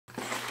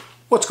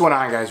What's going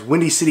on, guys?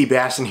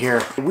 WindyCityBassin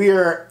here. We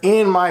are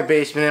in my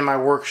basement, in my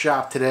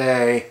workshop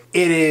today.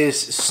 It is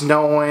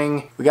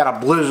snowing. We got a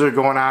blizzard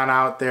going on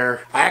out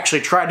there. I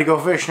actually tried to go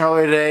fishing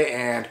earlier today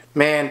and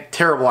man,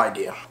 terrible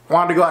idea.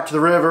 Wanted to go out to the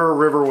river.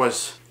 River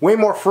was way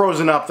more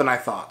frozen up than I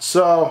thought.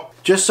 So,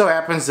 just so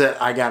happens that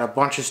I got a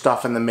bunch of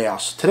stuff in the mail.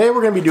 So today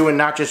we're going to be doing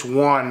not just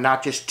one,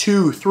 not just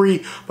two,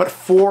 three, but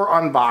 4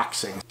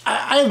 unboxings.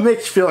 I have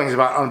mixed feelings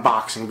about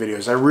unboxing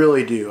videos. I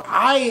really do.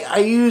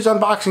 I use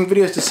unboxing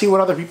videos to see what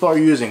other people are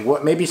using.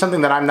 What maybe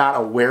something that I'm not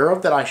aware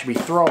of that I should be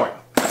throwing.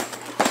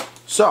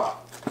 So,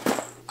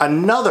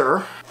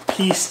 another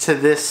piece to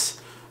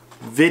this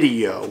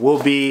video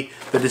will be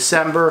the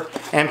December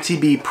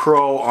MTB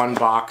Pro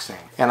unboxing.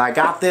 And I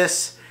got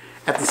this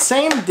at the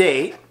same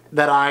date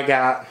that I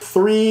got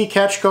 3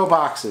 CatchCo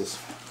boxes.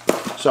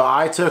 So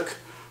I took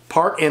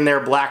part in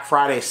their Black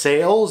Friday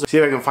sales, see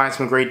if I can find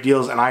some great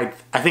deals, and I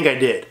think I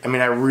did. I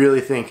mean, I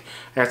really think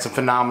I got some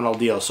phenomenal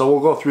deals. So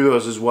we'll go through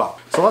those as well.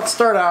 So let's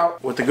start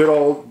out with the good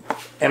old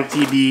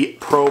MTB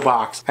Pro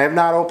box. I have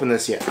not opened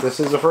this yet. This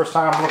is the first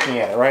time I'm looking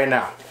at it right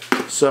now.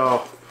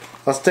 So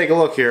let's take a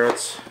look here.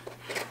 Let's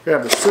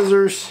grab the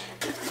scissors,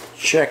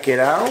 check it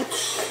out.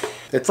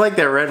 It's like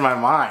they read my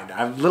mind.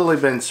 I've literally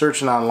been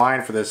searching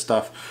online for this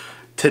stuff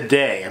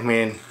today. I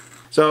mean,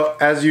 so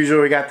as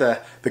usual, we got the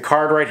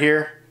card right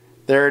here.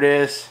 There it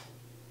is.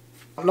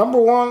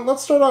 Number 1,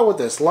 let's start out with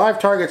this live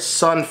target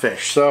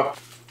sunfish. So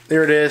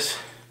there it is.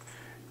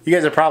 You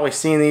guys have probably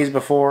seen these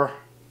before.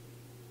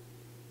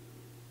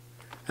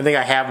 I think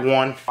I have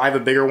one. I have a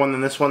bigger one than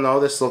this one though.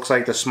 This looks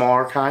like the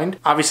smaller kind.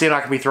 Obviously I'm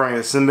not going to be throwing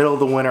this in the middle of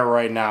the winter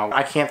right now.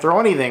 I can't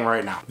throw anything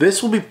right now.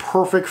 This will be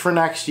perfect for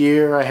next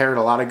year. I heard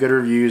a lot of good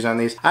reviews on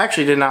these. I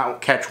actually did not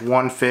catch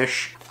one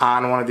fish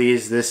on one of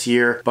these this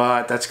year,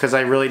 but that's because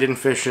I really didn't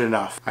fish it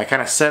enough. I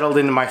kind of settled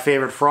into my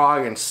favorite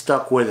frog and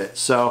stuck with it.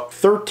 So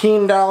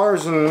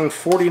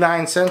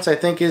 $13.49 I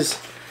think is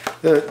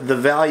the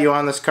value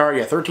on this card.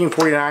 Yeah,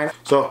 $13.49.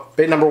 So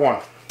bait number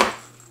 1.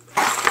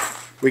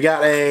 We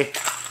got a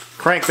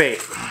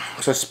crankbait.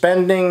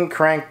 Suspending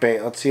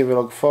crankbait. Let's see if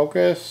it'll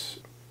focus.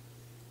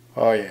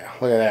 Oh yeah,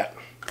 look at that.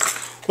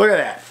 Look at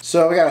that.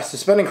 So we got a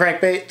suspending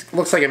crankbait.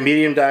 Looks like a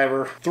medium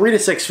diver. 3 to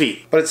 6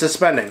 feet, but it's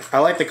suspending. I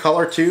like the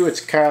color too.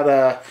 It's got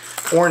a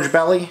orange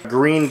belly,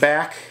 green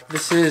back.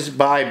 This is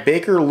by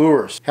Baker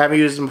Lures. Haven't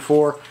used them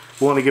before.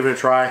 Willing to give it a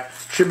try.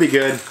 Should be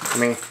good. I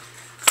mean,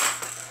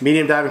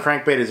 medium diving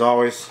crankbait is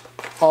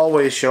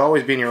should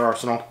always be in your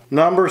arsenal.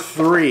 Number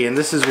 3, and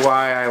this is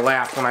why I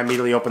laughed when I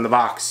immediately opened the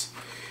box,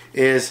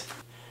 is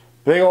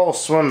big old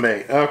swim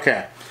bait.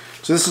 Okay,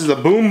 so this is the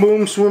Boom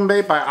Boom swim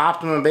bait by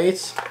Optimum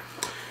Baits.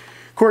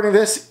 According to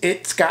this,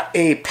 it's got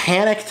a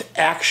panicked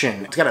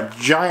action. It's got a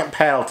giant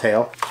paddle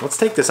tail. Let's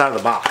take this out of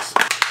the box.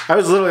 I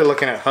was literally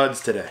looking at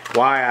HUDs today.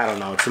 Why? I don't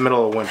know. It's the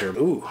middle of winter.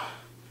 Ooh.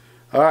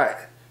 All right.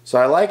 So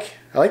I like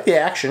the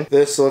action.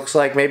 This looks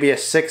like maybe a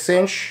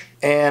 6-inch,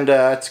 and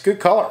it's a good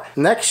color.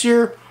 Next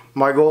year,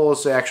 my goal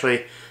is to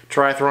actually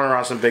try throwing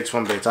around some big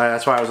swim baits.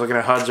 That's why I was looking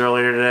at HUDs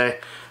earlier today.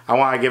 I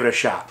want to give it a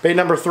shot. Bait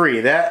number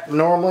 3. That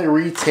normally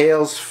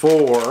retails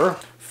for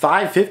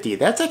 $5.50.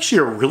 That's actually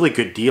a really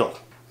good deal.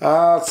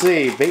 Let's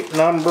see, bait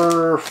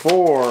number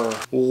 4,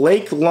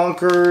 Lake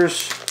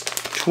Lunkers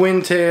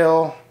Twin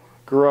Tail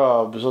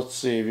Grubs. Let's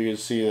see if you can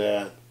see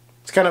that.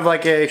 It's kind of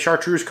like a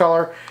chartreuse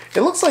color.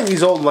 It looks like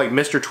these old like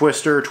Mr.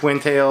 Twister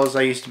Twin Tails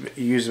I used to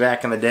use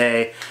back in the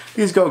day.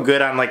 These go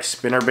good on like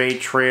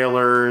spinnerbait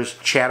trailers,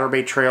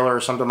 chatterbait trailer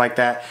or something like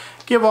that.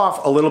 Give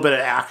off a little bit of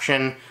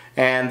action,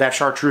 and that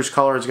chartreuse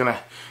color is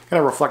gonna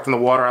reflect in the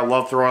water. I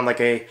love throwing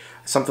like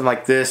something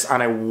like this on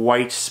a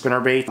white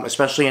spinnerbait,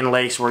 especially in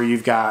lakes where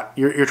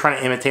you're trying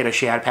to imitate a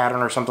shad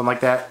pattern or something like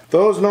that.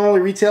 Those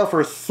normally retail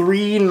for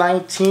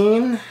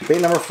 $3.19.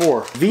 Bait number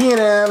 4,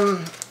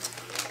 V&M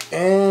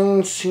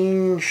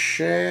Unkwn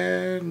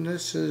shad.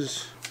 This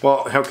is,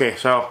 well, okay,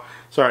 so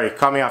sorry,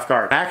 caught me off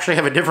guard. I actually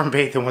have a different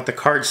bait than what the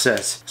card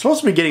says. I'm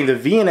supposed to be getting the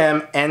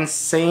V&M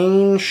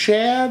Unkwn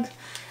shad,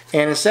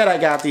 and instead I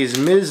got these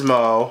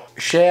Mismo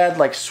shad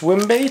like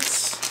swim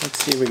baits.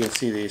 Let's see if we can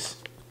see these.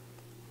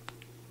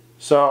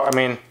 So, I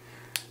mean,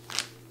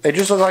 they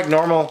just look like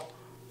normal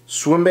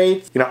swim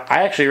baits. You know,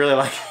 I actually really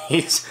like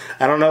these.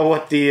 I don't know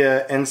what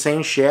the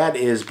Unkwn shad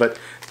is, but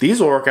these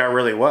will work out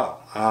really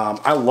well.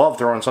 I love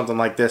throwing something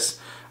like this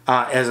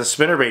as a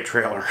spinnerbait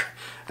trailer.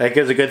 That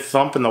gives a good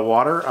thump in the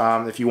water.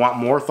 If you want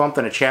more thump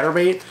than a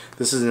chatterbait,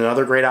 this is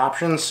another great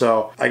option.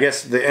 So, I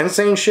guess the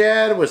Unkwn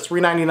shad was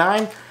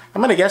 $3.99.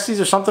 I'm gonna guess these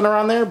are something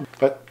around there,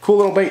 but cool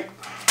little bait.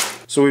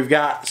 So we've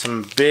got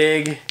some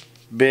big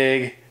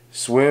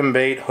swim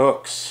bait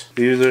hooks.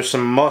 These are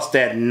some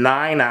Mustad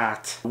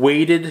 9/0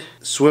 weighted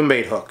swim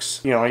bait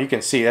hooks. You know, you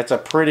can see that's a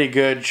pretty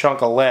good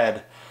chunk of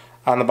lead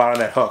on the bottom of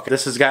that hook.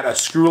 This has got a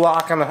screw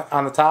lock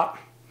on the top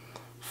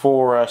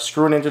for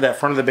screwing into that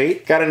front of the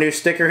bait. Got a new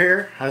sticker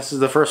here. This is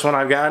the first one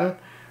I've gotten,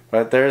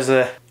 but there's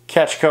the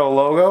CatchCo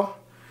logo.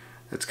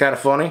 It's kind of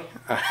funny.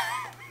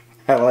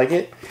 I like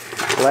it.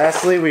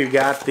 Lastly, we've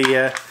got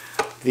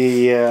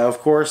of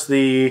course,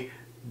 the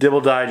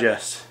Dibble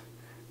Digest.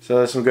 So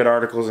there's some good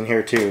articles in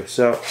here too.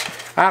 So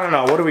I don't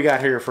know, what do we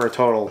got here for a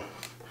total?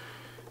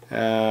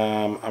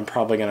 I'm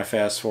probably going to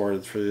fast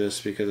forward through this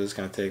because it's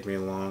going to take me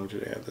long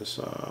to add this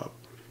up.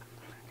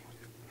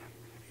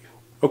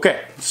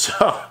 Okay,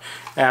 so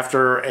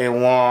after a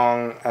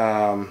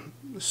long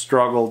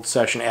struggled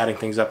session adding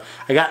things up,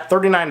 I got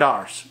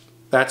 $39.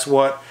 That's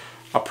what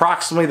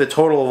approximately the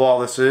total of all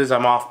this is.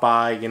 I'm off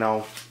by, you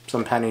know,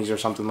 some pennies or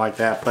something like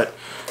that, but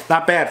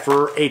not bad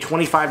for a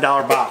 $25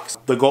 box.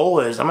 The goal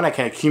is I'm going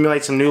to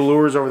accumulate some new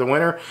lures over the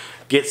winter,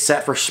 get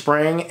set for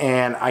spring,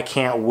 and I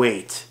cannot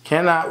wait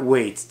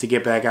to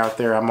get back out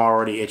there. I'm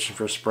already itching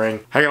for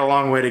spring. I got a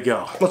long way to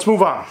go. Let's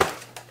move on.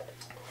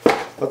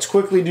 Let's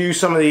quickly do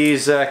some of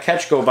these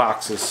CatchCo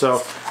boxes.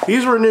 So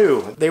these were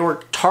new. They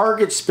were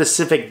target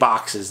specific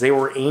boxes. They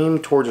were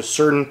aimed towards a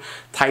certain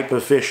type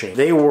of fishing.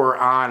 They were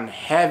on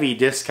heavy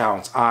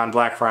discounts on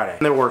Black Friday.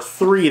 And there were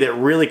 3 that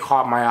really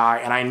caught my eye,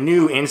 and I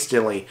knew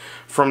instantly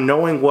from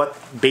knowing what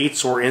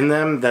baits were in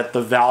them that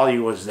the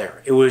value was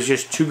there. It was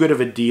just too good of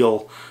a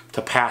deal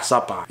to pass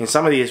up on. And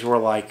some of these were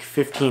like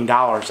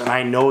 $15, and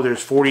I know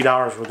there's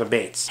 $40 worth of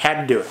baits.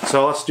 Had to do it.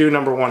 So let's do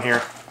number 1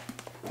 here.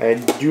 I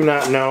do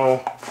not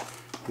know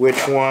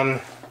which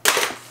one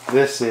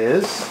this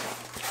is.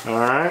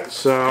 Alright,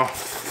 so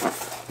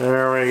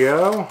there we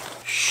go.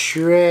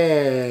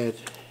 Shred.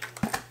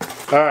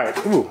 Alright,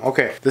 ooh,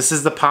 okay. This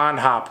is the pond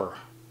hopper.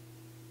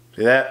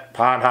 See that?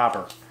 Pond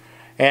hopper.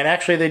 And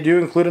actually they do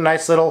include a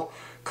nice little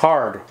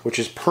card, which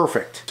is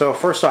perfect. So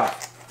first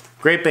off,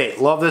 great bait.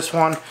 Love this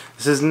one.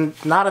 This is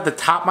not at the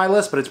top of my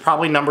list, but it's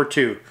probably number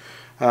 2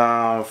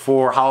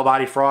 for hollow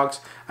body frogs.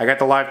 I got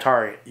the live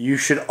target. You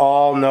should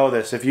all know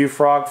this. If you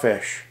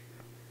frogfish,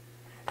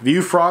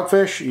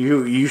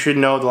 you should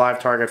know the live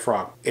target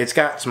frog. It's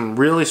got some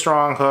really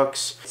strong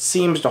hooks. It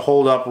seems to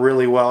hold up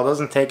really well. It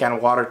doesn't take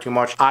on water too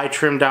much. I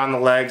trim down the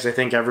legs. I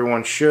think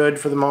everyone should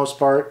for the most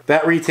part.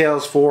 That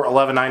retails for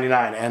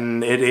 $11.99,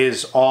 and it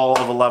is all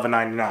of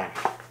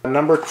 $11.99.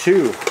 Number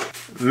 2,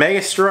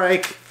 Mega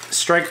Strike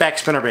Strikeback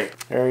Spinnerbait.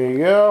 There you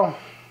go.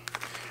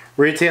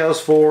 Retails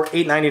for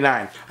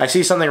 $8.99. I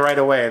see something right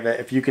away that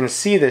if you can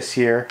see this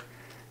here,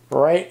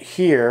 right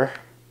here,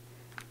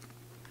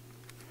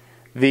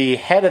 the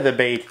head of the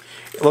bait,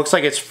 it looks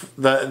like it's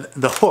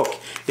the hook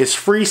is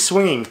free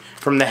swinging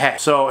from the head.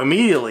 So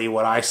immediately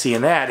what I see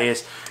in that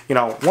is, you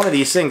know, one of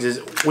these things is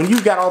when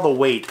you've got all the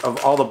weight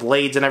of all the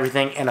blades and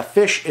everything, and a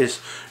fish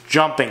is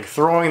jumping,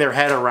 throwing their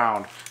head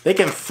around, they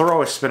can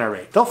throw a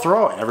spinnerbait. They'll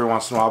throw it every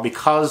once in a while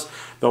because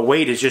the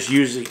weight is just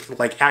usually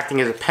like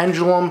acting as a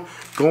pendulum,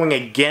 going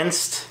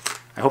against,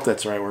 I hope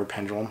that's the right word,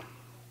 pendulum.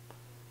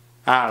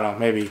 I don't know,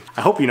 maybe.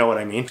 I hope you know what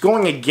I mean. It's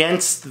going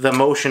against the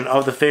motion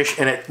of the fish,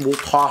 and it will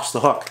toss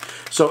the hook.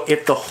 So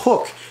if the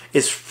hook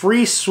is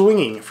free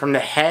swinging from the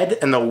head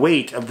and the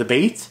weight of the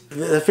bait,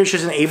 the fish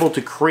isn't able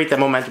to create that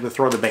momentum to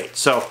throw the bait.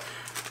 So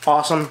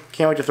awesome.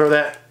 Can't wait to throw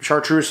that.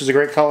 Chartreuse is a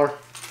great color.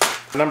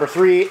 Number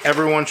 3,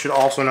 everyone should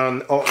also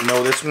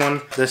know this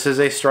one. This is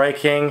a Strike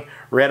King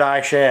Red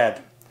Eye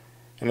Shad.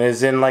 And it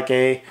is in like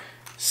a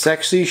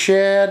sexy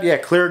shad. Yeah,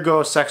 clear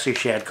ghost sexy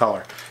shad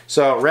color.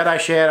 So Red Eye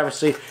Shad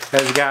obviously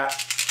has got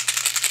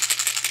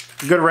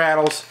good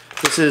rattles.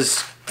 This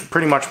is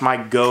pretty much my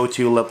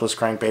go-to lipless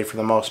crankbait for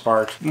the most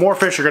part. More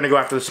fish are going to go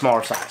after the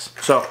smaller size.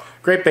 So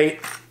great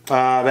bait.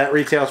 That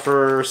retails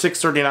for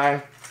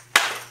 $6.39.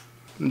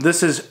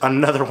 This is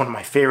another one of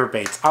my favorite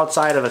baits.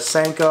 Outside of a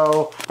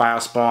Senko,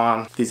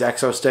 Biospawn, these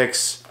Exo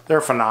sticks,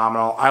 they're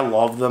phenomenal. I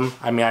love them.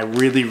 I mean, I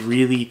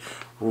really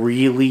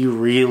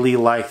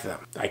like them.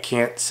 I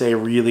can't say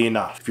really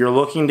enough. If you're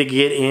looking to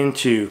get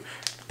into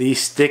the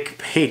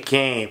stick bait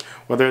game,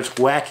 whether it's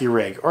Wacky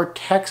Rig or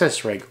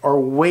Texas Rig or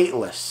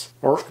Weightless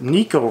or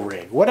Nico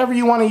Rig, whatever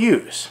you want to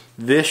use,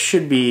 this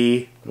should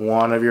be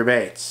one of your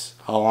baits,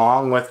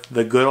 along with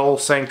the good old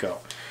Senko.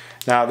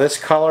 Now this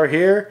color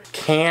here,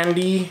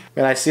 Candy,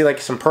 and I see like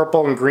some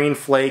purple and green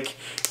flake.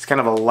 It's kind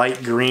of a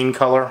light green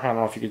color. I don't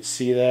know if you could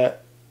see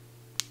that.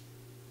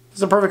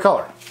 It's a perfect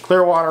color.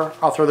 Clear water,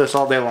 I'll throw this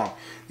all day long.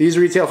 These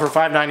retail for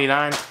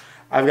 $5.99.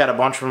 I've got a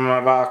bunch of them in my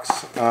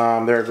box.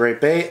 They're a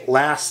great bait.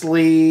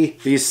 Lastly,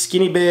 these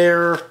Skinny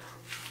Bear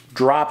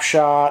drop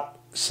shot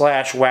 /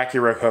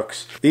 Wacky Rig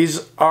hooks.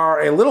 These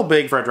are a little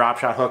big for a drop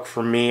shot hook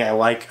for me. I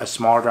like a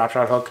smaller drop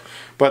shot hook,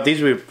 but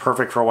these would be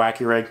perfect for a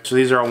Wacky Rig. So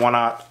these are a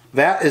 1/0.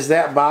 That is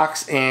that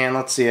box, and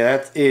let's see,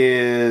 that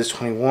is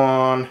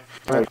 21,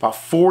 about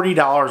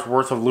 $40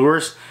 worth of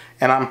lures,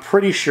 and I'm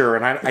pretty sure,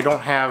 and I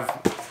don't have,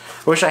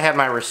 I wish I had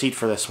my receipt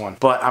for this one,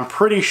 but I'm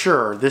pretty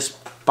sure this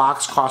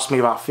box cost me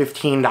about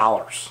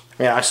 $15.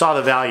 Yeah, I saw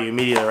the value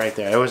immediately right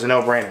there. It was a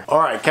no-brainer. All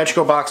right,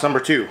 CatchCo box number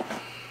 2.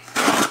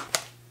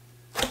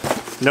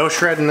 No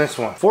shred in this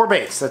one. 4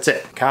 baits, that's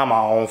it. Come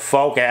on,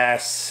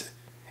 focus.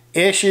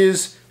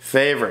 Ish's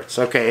favorites.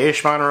 Okay,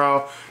 Ish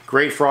Monroe,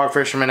 great frog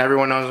fisherman.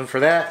 Everyone knows him for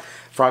that.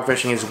 Frog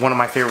fishing is one of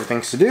my favorite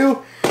things to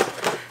do.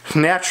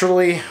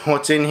 Naturally,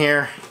 what's in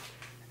here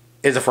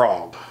is a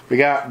frog. We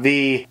got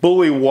the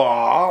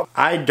Maliboux.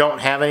 I don't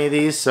have any of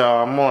these, so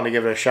I'm willing to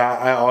give it a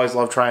shot. I always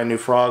love trying new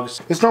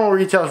frogs. This normal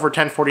retails for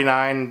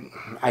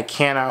 $10.49. I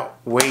cannot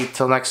wait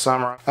till next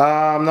summer.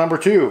 Number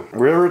 2,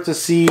 River to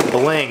Sea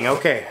Bling.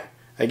 Okay,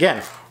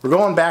 again, we're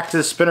going back to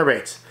the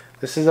spinnerbaits.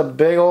 This is a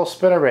big old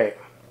spinnerbait.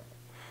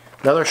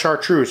 Another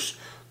chartreuse.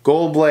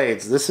 Gold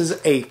blades. This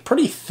is a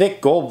pretty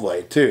thick gold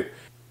blade too.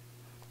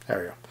 There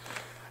we go.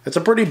 It's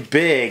a pretty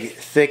big,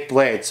 thick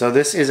blade. So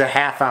this is a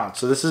 1/2 ounce.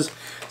 So this is,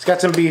 it's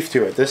got some beef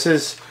to it. This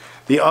is,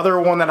 the other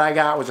one that I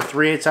got was a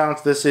 3/8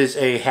 ounce. This is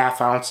a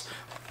 1/2 ounce.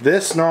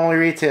 This normally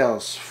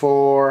retails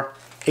for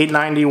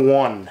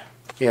 $8.91.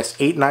 Yes,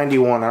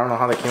 $8.91. I don't know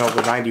how they came up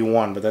with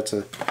 91, but it's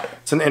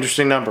an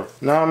interesting number.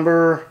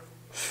 Number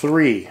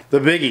 3, the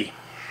biggie.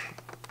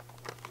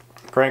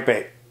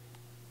 Crankbait.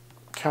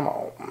 Come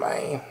on,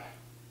 man.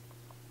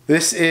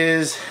 This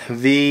is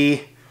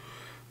the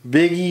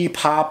Biggie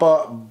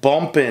Papa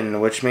Bumpin',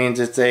 which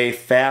means it's a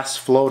fast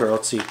floater.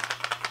 Let's see.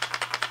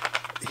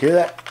 You hear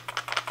that?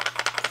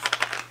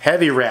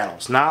 Heavy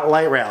rattles, not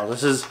light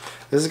rattles. This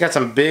has got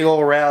some big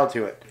old rattle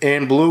to it.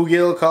 In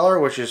bluegill color,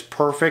 which is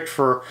perfect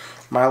for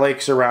my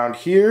lakes around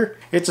here.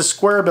 It's a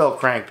square bill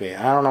crankbait.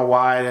 I don't know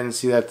why I didn't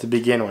see that to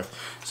begin with.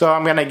 So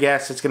I'm gonna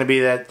guess it's gonna be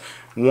that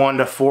 1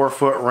 to 4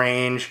 foot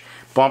range.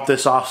 Bump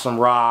this off some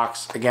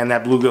rocks. Again,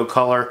 that bluegill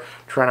color,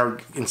 trying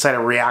to incite a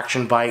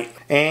reaction bite.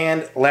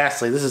 And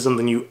lastly, this is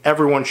something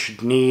everyone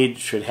should need,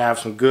 should have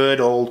some good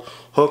old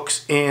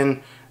hooks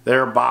in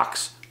their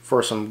box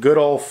for some good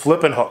old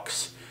flipping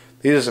hooks.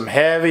 These are some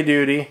heavy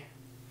duty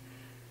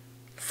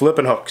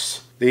flipping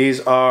hooks.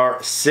 These are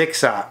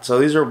 6/0, so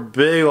these are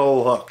big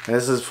old hooks. And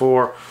this is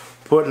for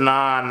putting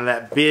on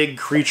that big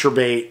creature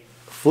bait,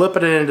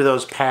 flipping it into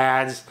those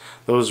pads,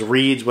 those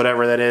reeds,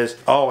 whatever that is.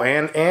 Oh,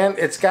 and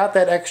it's got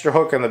that extra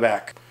hook in the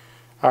back.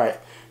 Alright,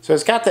 so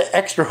it's got the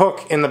extra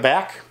hook in the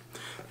back.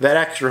 That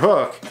extra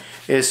hook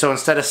is so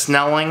instead of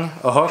snelling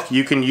a hook,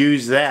 you can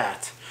use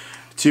that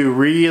to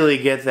really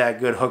get that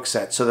good hook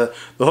set. So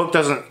the hook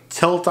doesn't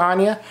tilt on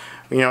you.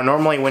 You know,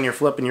 normally when you're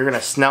flipping, you're going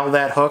to snell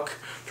that hook,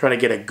 trying to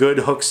get a good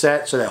hook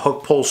set so that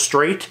hook pulls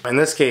straight. In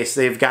this case,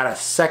 they've got a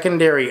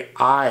secondary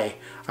eye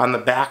on the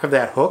back of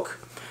that hook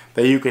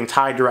that you can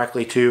tie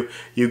directly to.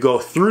 You go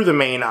through the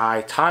main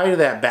eye, tie to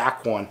that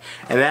back one,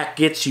 and that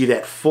gets you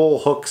that full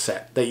hook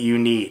set that you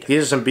need.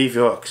 These are some beefy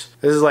hooks.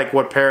 This is like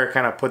what Parrot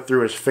kind of put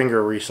through his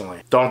finger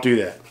recently. Don't do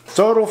that.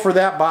 Total for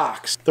that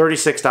box,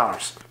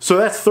 $36. So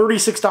that's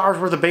 $36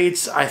 worth of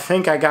baits. I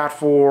think I got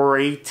for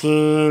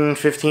 18,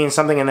 15,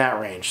 something in that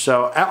range.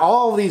 So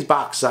all of these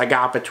boxes I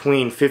got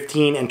between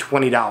 $15 and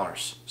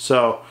 $20.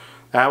 So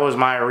that was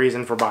my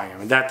reason for buying them.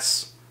 And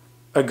that's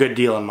a good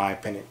deal in my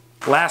opinion.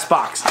 Last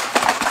box.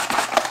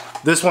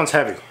 This one's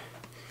heavy.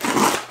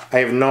 I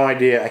have no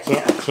idea. I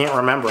can't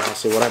remember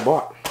honestly what I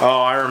bought.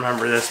 Oh, I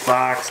remember this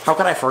box. How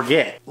could I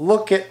forget?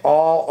 Look at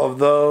all of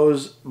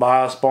those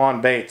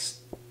biospawn baits.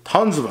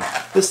 Tons of them.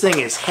 This thing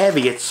is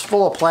heavy. It's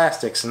full of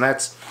plastics, and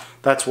that's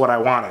what I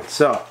wanted.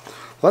 So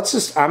let's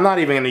just, I'm not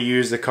even going to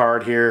use the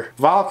card here.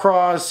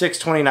 Valcraw is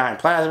 $6.29.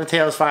 Plasma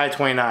Tail is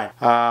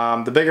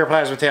 $5.29. The bigger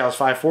Plasma Tail is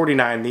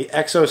 $5.49. The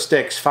Exo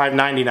Sticks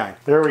 $5.99.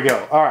 There we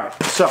go.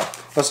 Alright, so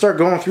let's start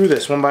going through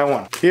this one by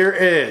one. Here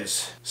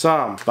is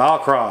some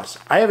Valcraws.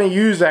 I haven't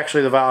used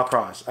actually the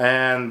Valcraws,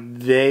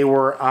 and they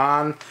were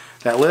on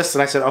that list,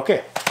 and I said,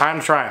 okay, time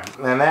to try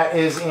them. And that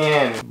is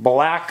in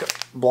black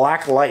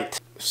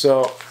light.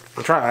 So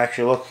I'm trying to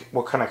actually look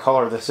what kind of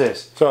color this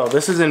is. So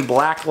this is in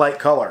black light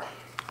color.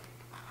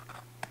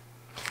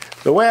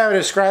 The way I would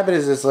describe it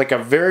is it's like a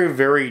very,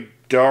 very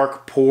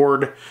dark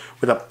poured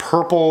with a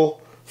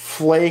purple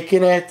flake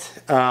in it.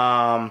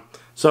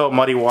 So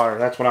muddy water,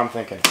 that's what I'm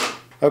thinking.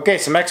 Okay,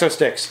 some Exo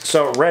Sticks.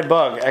 So Red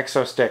Bug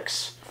Exo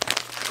Sticks.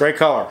 Great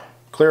color.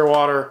 Clear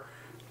water.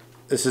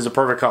 This is a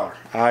perfect color.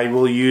 I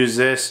will use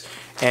this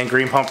and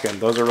Green Pumpkin.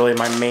 Those are really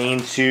my main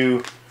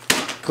two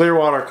clear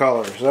water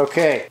colors.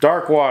 Okay,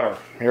 dark water.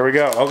 Here we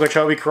go.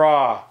 Okeechobee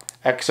Craw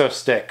Exo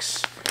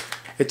Sticks.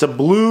 It's a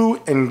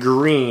blue and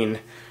green.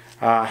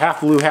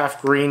 Half blue,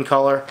 half green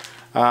color.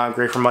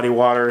 Great for muddy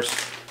waters.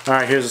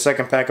 Alright, here's the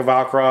second pack of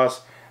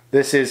Valcraws.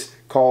 This is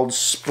called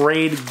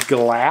Sprayed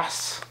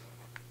Glass.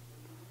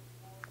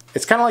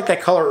 It's kind of like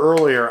that color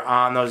earlier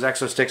on those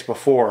Exo Sticks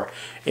before.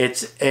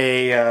 It's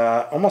a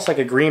almost like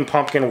a green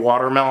pumpkin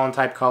watermelon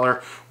type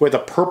color with a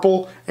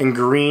purple and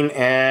green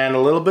and a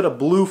little bit of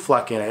blue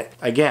fleck in it.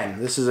 Again,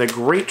 this is a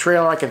great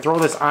trailer. I can throw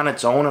this on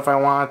its own if I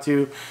wanted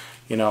to.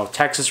 You know,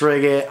 Texas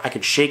rig it. I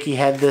could shaky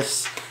head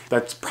this.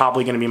 That's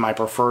probably going to be my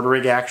preferred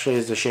rig actually,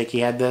 is the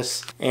shaky head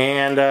this.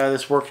 And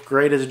this works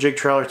great as a jig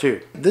trailer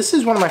too. This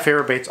is one of my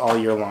favorite baits all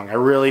year long.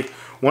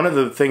 One of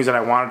the things that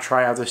I wanted to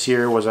try out this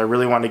year was I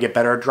really wanted to get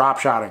better at drop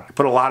shotting. I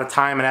put a lot of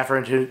time and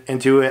effort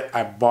into it.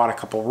 I bought a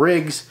couple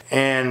rigs,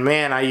 and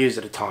man, I used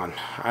it a ton.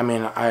 I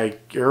mean,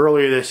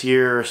 earlier this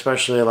year,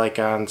 especially like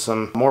on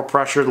some more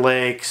pressured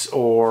lakes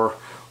or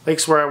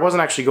lakes where I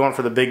wasn't actually going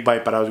for the big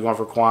bite, but I was going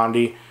for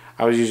quantity,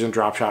 I was using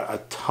drop shot a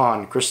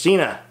ton.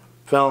 Christina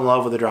fell in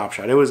love with the drop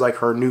shot. It was like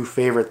her new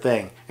favorite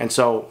thing. And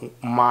so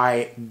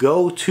my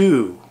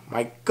go-to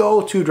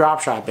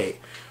drop shot bait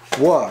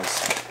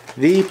was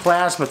the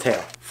plasma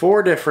tail.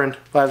 4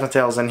 different plasma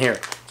tails in here.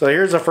 So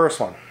here's the first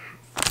one.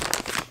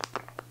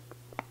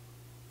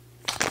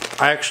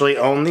 I actually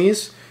own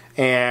these,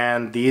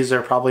 and these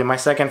are probably my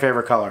second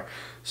favorite color.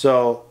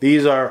 So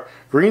these are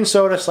green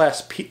soda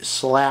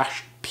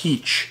slash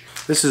peach.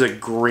 This is a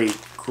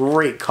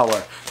great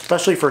color,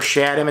 especially for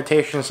shad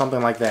imitation,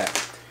 something like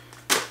that.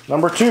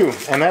 Number 2,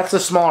 and that's the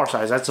smaller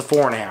size. That's a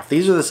 4.5.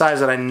 These are the size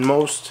that I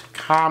most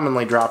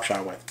commonly drop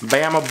shot with.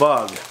 Bama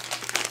Bug.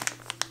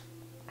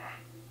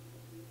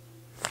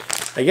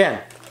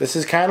 Again, this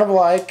is kind of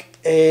like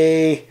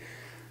a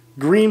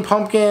green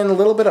pumpkin, a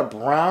little bit of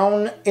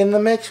brown in the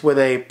mix with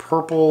a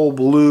purple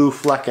blue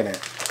fleck in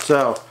it.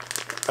 So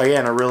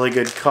again, a really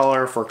good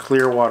color for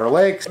clear water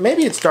lakes.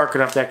 Maybe it's dark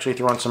enough to actually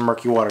throw in some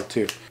murky water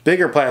too.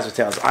 Bigger plasma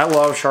tails. I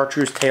love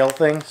chartreuse tail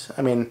things.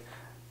 I mean,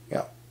 you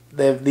know,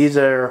 these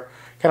are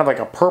kind of like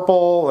a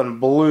purple and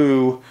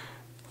blue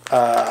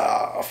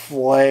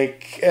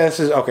flake. This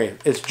is, okay,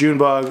 it's June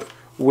bug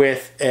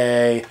with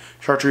a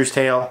chartreuse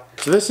tail.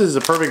 So this is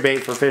a perfect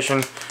bait for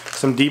fishing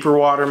some deeper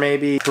water,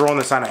 maybe throwing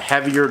this on a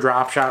heavier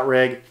drop shot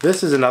rig.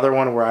 This is another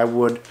one where I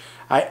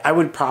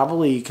would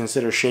probably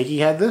consider shaky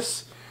head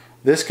this.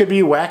 This could be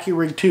wacky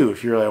rig too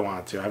if you really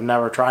want to. I've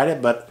never tried it,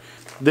 but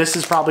this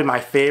is probably my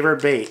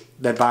favorite bait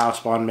that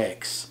Biospawn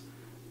makes.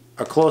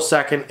 A close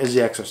second is the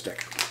Exo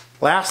Stick.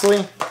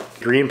 Lastly,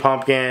 green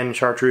pumpkin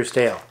chartreuse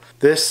tail.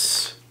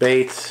 This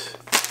bait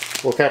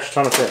will catch a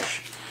ton of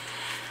fish.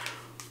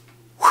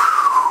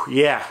 Whew,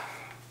 yeah,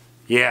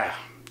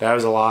 that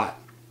was a lot.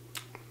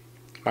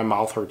 My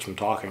mouth hurts from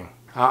talking.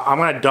 I'm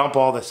gonna dump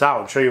all this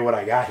out and show you what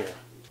I got here.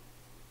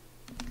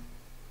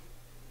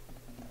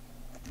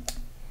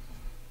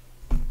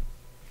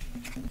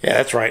 Yeah,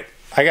 that's right.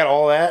 I got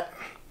all that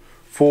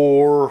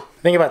for,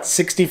 I think, about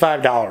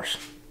 $65.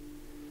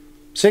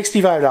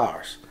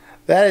 $65.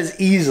 That is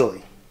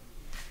easily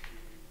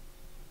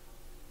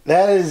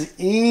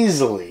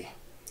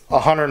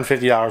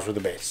 $150 worth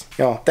of baits.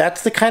 You know,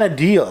 that's the kind of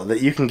deal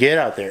that you can get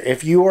out there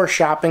if you are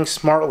shopping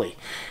smartly.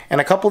 And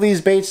a couple of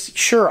these baits,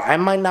 sure, I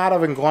might not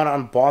have gone out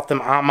and bought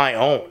them on my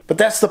own. But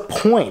that's the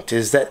point,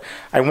 is that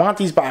I want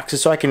these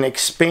boxes so I can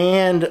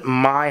expand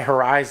my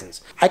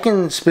horizons. I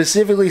can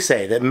specifically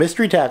say that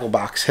Mystery Tackle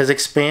Box has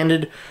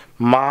expanded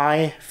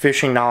my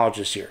fishing knowledge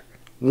this year.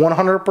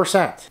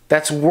 100%.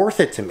 That's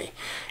worth it to me.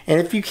 And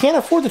if you can't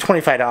afford the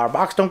 $25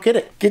 box, don't get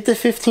it. Get the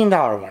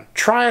 $15 one.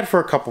 Try it for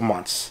a couple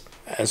months.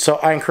 And so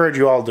I encourage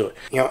you all to do it.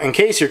 You know, in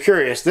case you're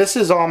curious, this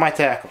is all my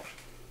tackle.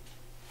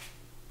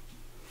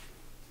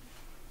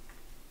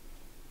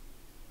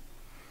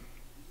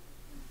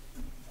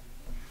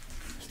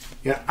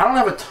 You know, I don't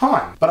have a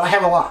ton, but I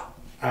have a lot.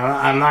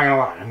 I'm not gonna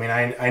lie. I mean,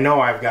 I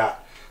know I've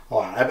got a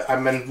lot.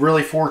 I've been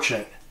really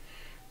fortunate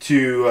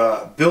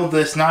to build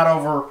this not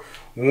over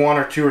 1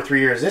 or 2 or 3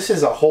 years. This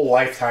is a whole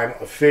lifetime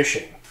of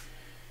fishing.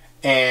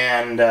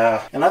 And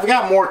I've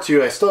got more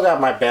too. I still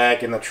got my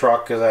bag in the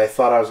truck because I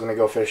thought I was going to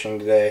go fishing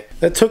today.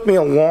 That took me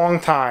a long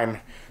time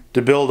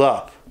to build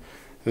up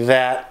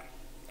that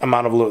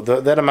amount of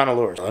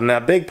lures. And a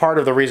big part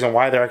of the reason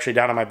why they're actually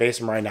down in my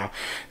basement right now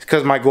is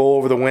because my goal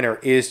over the winter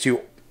is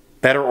to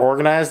better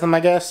organize them, I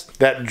guess.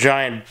 That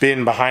giant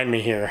bin behind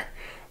me here,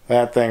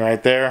 that thing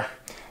right there,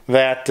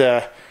 that's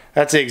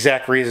the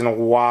exact reason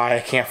why I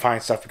can't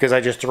find stuff, because I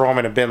just throw them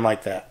in a bin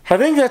like that. I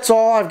think that's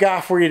all I've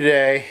got for you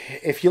today.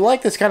 If you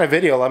like this kind of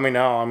video, let me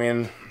know. I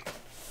mean,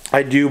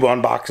 I do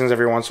unboxings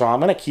every once in a while. I'm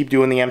going to keep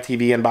doing the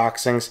MTB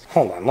unboxings.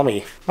 Hold on,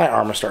 my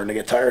arm is starting to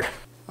get tired.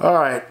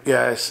 Alright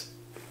guys,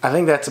 I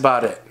think that's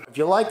about it. If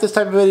you like this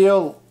type of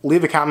video,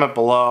 leave a comment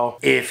below.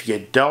 If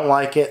you don't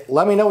like it,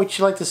 let me know what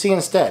you'd like to see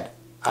instead.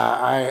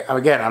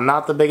 Again, I'm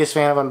not the biggest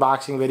fan of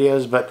unboxing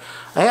videos, but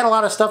I had a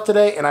lot of stuff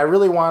today, and I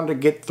really wanted to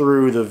get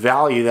through the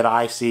value that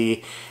I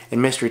see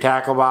in Mystery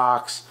Tackle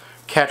Box,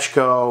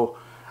 CatchCo.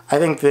 I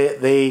think that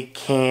they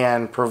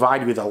can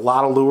provide you with a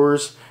lot of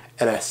lures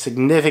at a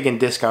significant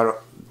discount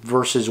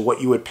versus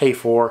what you would pay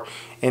for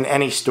in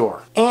any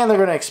store. And they're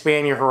going to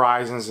expand your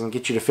horizons and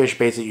get you to fish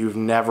baits that you've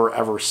never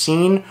ever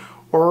seen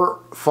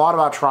or thought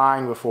about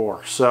trying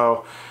before.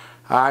 So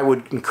I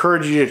would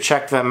encourage you to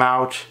check them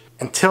out.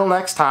 Until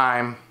next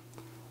time,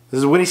 this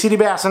is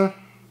WindyCityBassin,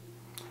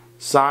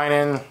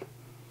 signing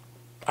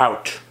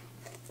out.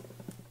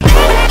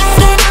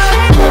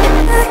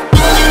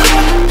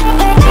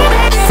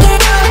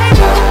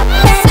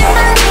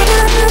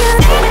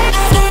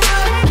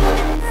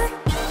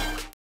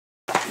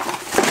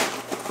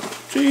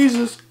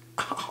 Jesus.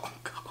 Oh,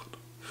 God.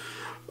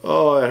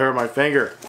 Oh, it hurt my finger.